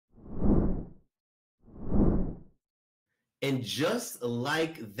And just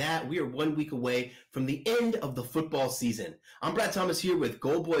like that, we are 1 week away from the end of the football season. I'm Brad Thomas here with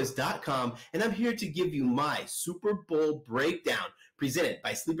GoldBoys.com, and I'm here to give you my Super Bowl breakdown presented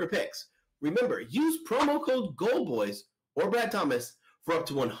by Sleeper Picks. Remember, use promo code GoldBoys or Brad Thomas for up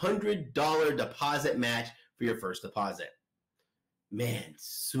to $100 deposit match for your first deposit. Man,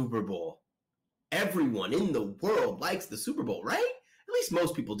 Super Bowl. Everyone in the world likes the Super Bowl, right? At least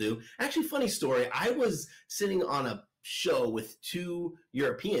most people do. Actually, funny story, I was sitting on a show with two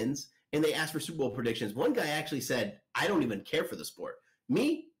Europeans and they asked for Super Bowl predictions. One guy actually said, I don't even care for the sport.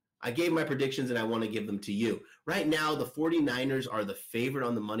 Me, I gave my predictions and I want to give them to you. Right now, the 49ers are the favorite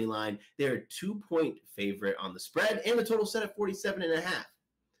on the money line. They're a 2-point favorite on the spread and the total set at 47.5.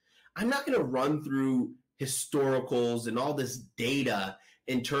 I'm not going to run through historicals and all this data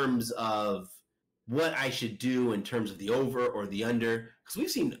in terms of what I should do in terms of the over or the under, because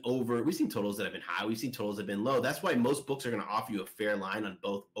we've seen totals that have been high, we've seen totals that have been low. That's why most books are going to offer you a fair line on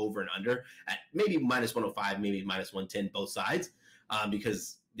both over and under at maybe minus 105, maybe minus 110, both sides,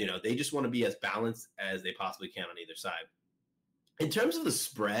 because they just want to be as balanced as they possibly can on either side. In terms of the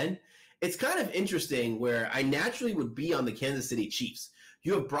spread, it's kind of interesting where I naturally would be on the Kansas City Chiefs.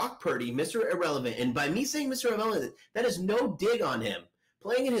 You have Brock Purdy, Mr. Irrelevant, and by me saying Mr. Irrelevant, that is no dig on him.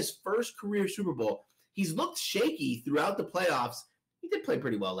 Playing in his first career Super Bowl, he's looked shaky throughout the playoffs. He did play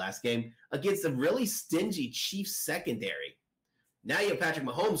pretty well last game against a really stingy Chiefs secondary. Now you have Patrick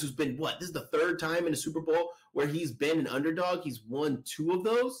Mahomes, who's been, this is the third time in a Super Bowl where he's been an underdog. He's won 2 of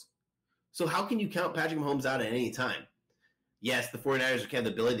those. So how can you count Patrick Mahomes out at any time? Yes, the 49ers have the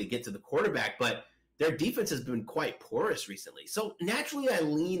ability to get to the quarterback, but their defense has been quite porous recently. So naturally I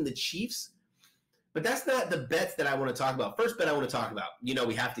lean the Chiefs. But that's not the bets that I want to talk about. First bet I want to talk about,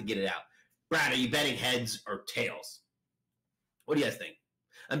 we have to get it out. Brad, are you betting heads or tails? What do you guys think?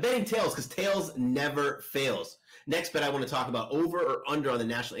 I'm betting tails because tails never fails. Next bet I want to talk about over or under on the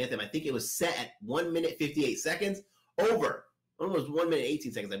national anthem. I think it was set at 1 minute 58 seconds. Over. Almost 1 minute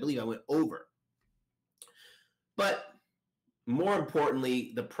 18 seconds. I believe I went over. But more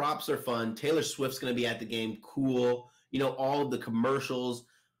importantly, the props are fun. Taylor Swift's going to be at the game. Cool. All of the commercials.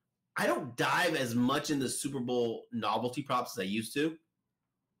 I don't dive as much in the Super Bowl novelty props as I used to.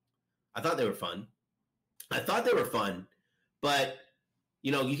 I thought they were fun. But,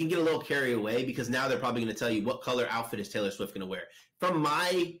 you can get a little carried away because now they're probably going to tell you what color outfit is Taylor Swift going to wear. From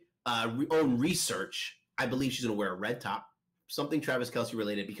my own research, I believe she's going to wear a red top, something Travis Kelce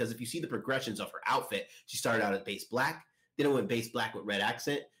related, because if you see the progressions of her outfit, she started out at base black, then it went base black with red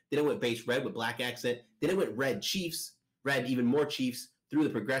accent, then it went base red with black accent, then it went red Chiefs, red even more Chiefs, through the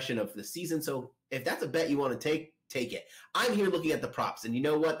progression of the season. So if that's a bet you want to take it. I'm here looking at the props. And you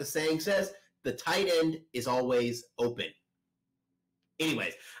know what the saying says? The tight end is always open.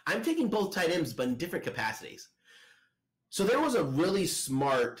 Anyways, I'm taking both tight ends, but in different capacities. So there was a really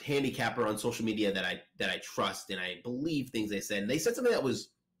smart handicapper on social media that I trust, and I believe things they said. And they said something that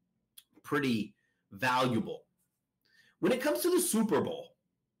was pretty valuable. When it comes to the Super Bowl,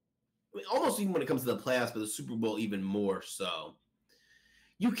 almost even when it comes to the playoffs, but the Super Bowl even more so,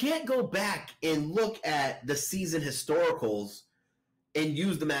 you can't go back and look at the season historicals and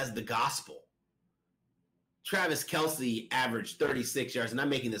use them as the gospel. Travis Kelce averaged 36 yards, and I'm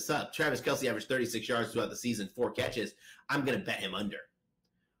making this up. Travis Kelce averaged 36 yards throughout the season, 4 catches. I'm going to bet him under.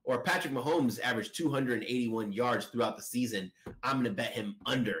 Or Patrick Mahomes averaged 281 yards throughout the season. I'm going to bet him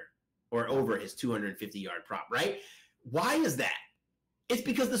under or over his 250-yard prop, right? Why is that? It's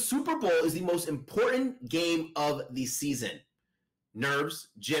because the Super Bowl is the most important game of the season. Nerves,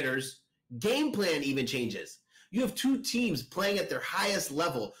 jitters, game plan even changes. You have 2 teams playing at their highest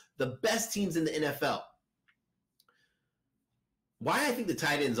level, the best teams in the NFL. Why I think the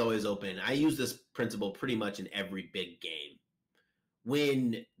tight end's always open, I use this principle pretty much in every big game.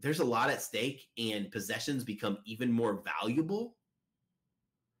 When there's a lot at stake and possessions become even more valuable,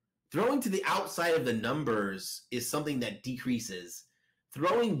 throwing to the outside of the numbers is something that decreases.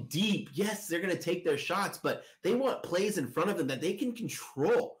 Throwing deep, yes, they're going to take their shots, but they want plays in front of them that they can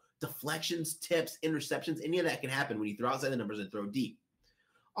control. Deflections, tips, interceptions, any of that can happen when you throw outside the numbers and throw deep.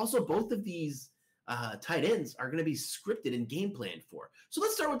 Also, both of these tight ends are going to be scripted and game planned for. So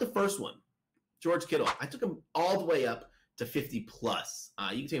let's start with the first one, George Kittle. I took him all the way up to 50 plus.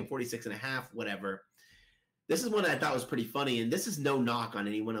 You can take him 46.5, whatever. This is one I thought was pretty funny, and this is no knock on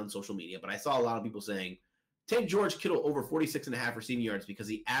anyone on social media, but I saw a lot of people saying, take George Kittle over 46.5 receiving yards because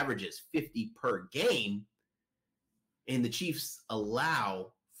he averages 50 per game, and the Chiefs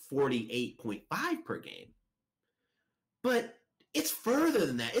allow 48.5 per game. But it's further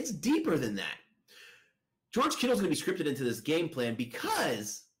than that. It's deeper than that. George Kittle's going to be scripted into this game plan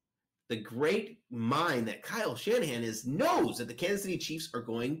because the great mind that Kyle Shanahan is knows that the Kansas City Chiefs are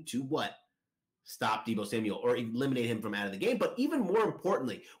going to what? Stop Deebo Samuel or eliminate him from out of the game. But even more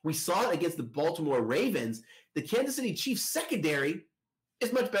importantly, we saw it against the Baltimore Ravens. The Kansas City Chiefs secondary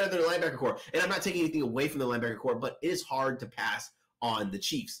is much better than the linebacker core. And I'm not taking anything away from the linebacker core, but it is hard to pass on the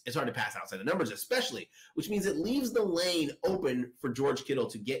Chiefs. It's hard to pass outside the numbers, especially, which means it leaves the lane open for George Kittle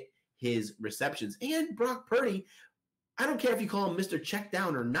to get his receptions. And Brock Purdy, I don't care if you call him Mr. Check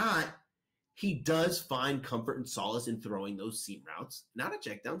Down or not, he does find comfort and solace in throwing those seam routes, not a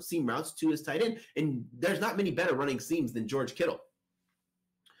check down, seam routes to his tight end. And there's not many better running seams than George Kittle.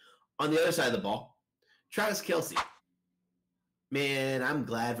 On the other side of the ball, Travis Kelce. Man, I'm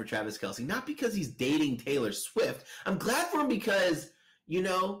glad for Travis Kelce. Not because he's dating Taylor Swift. I'm glad for him because, you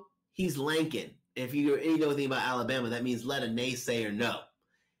know, he's Lankin. If you know anything about Alabama, that means let a naysayer know.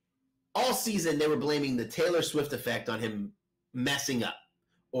 All season, they were blaming the Taylor Swift effect on him messing up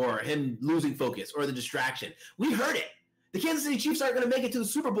or him losing focus or the distraction. We heard it. The Kansas City Chiefs aren't going to make it to the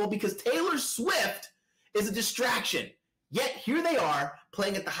Super Bowl because Taylor Swift is a distraction. Yet here they are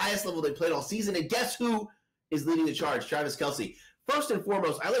playing at the highest level they played all season. And guess who is leading the charge? Travis Kelce. First and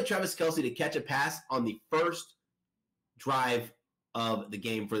foremost, I like Travis Kelce to catch a pass on the first drive of the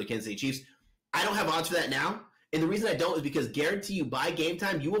game for the Kansas City Chiefs. I don't have odds for that now. And the reason I don't is because guarantee you by game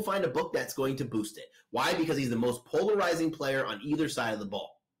time, you will find a book that's going to boost it. Why? Because he's the most polarizing player on either side of the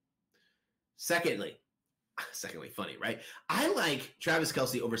ball. Secondly, funny, right? I like Travis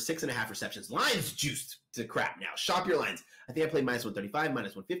Kelce over 6.5 receptions. Lines juiced to crap now. Shop your lines. I think I played minus 135,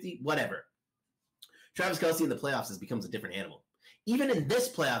 minus 150, whatever. Travis Kelce in the playoffs becomes a different animal. Even in this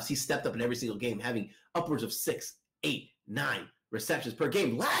playoffs, he stepped up in every single game, having upwards of 6, 8, 9 receptions per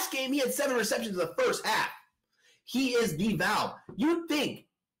game. Last game, he had 7 receptions in the first half. He is the valve. You think,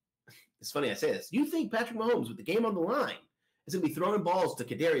 it's funny I say this, you think Patrick Mahomes, with the game on the line, is going to be throwing balls to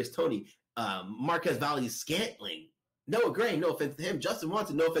Kadarius Toney, Marquez Valdes-Scantling, Noah Gray, no offense to him, Justin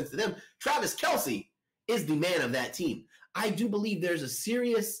Watson, no offense to them. Travis Kelce is the man of that team. I do believe there's a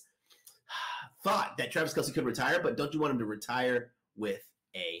serious thought that Travis Kelce could retire, but don't you want him to retire with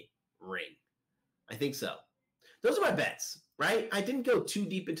a ring? I think so. Those are my bets, right? I didn't go too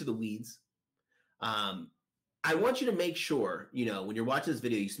deep into the weeds. I want you to make sure, you know, when you're watching this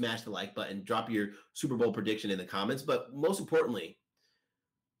video, you smash the like button, drop your Super Bowl prediction in the comments, but most importantly,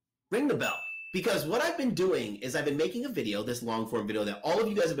 ring the bell. Because what I've been doing is I've been making a video, this long form video that all of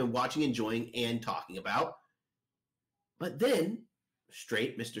you guys have been watching, enjoying, and talking about. But then,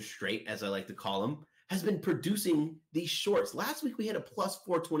 Mr. Straight, as I like to call him, has been producing these shorts. Last week we had a plus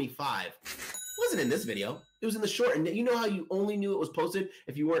 425. It wasn't in this video. It was in the short. And you know how you only knew it was posted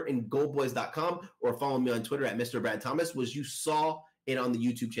if you weren't in goldboys.com or following me on Twitter at Mr. Brad Thomas, was you saw it on the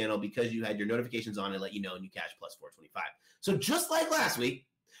YouTube channel because you had your notifications on and let you know and you cashed plus 425. So just like last week,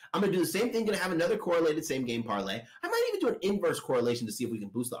 I'm going to do the same thing. Going to have another correlated same game parlay. I might even do an inverse correlation to see if we can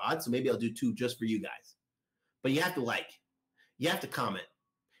boost the odds. So maybe I'll do 2 just for you guys. But you have to like, you have to comment,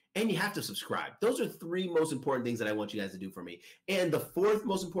 and you have to subscribe. Those are 3 most important things that I want you guys to do for me. And the 4th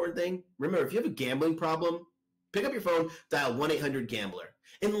most important thing, remember, if you have a gambling problem, pick up your phone, dial 1-800-GAMBLER.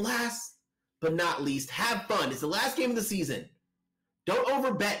 And last but not least, have fun. It's the last game of the season. Don't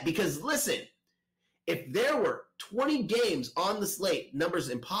overbet because, listen, if there were 20 games on the slate, numbers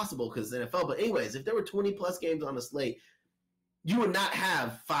impossible because it's the NFL, but anyways, if there were 20-plus games on the slate, you would not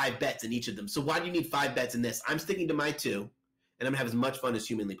have 5 bets in each of them. So why do you need 5 bets in this? I'm sticking to my 2. And I'm going to have as much fun as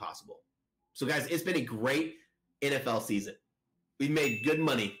humanly possible. So, guys, it's been a great NFL season. We've made good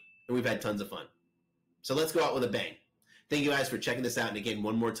money, and we've had tons of fun. So let's go out with a bang. Thank you guys for checking this out. And again,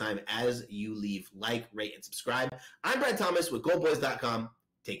 one more time, as you leave, like, rate, and subscribe. I'm Brad Thomas with goldboys.com.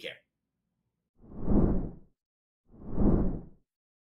 Take care.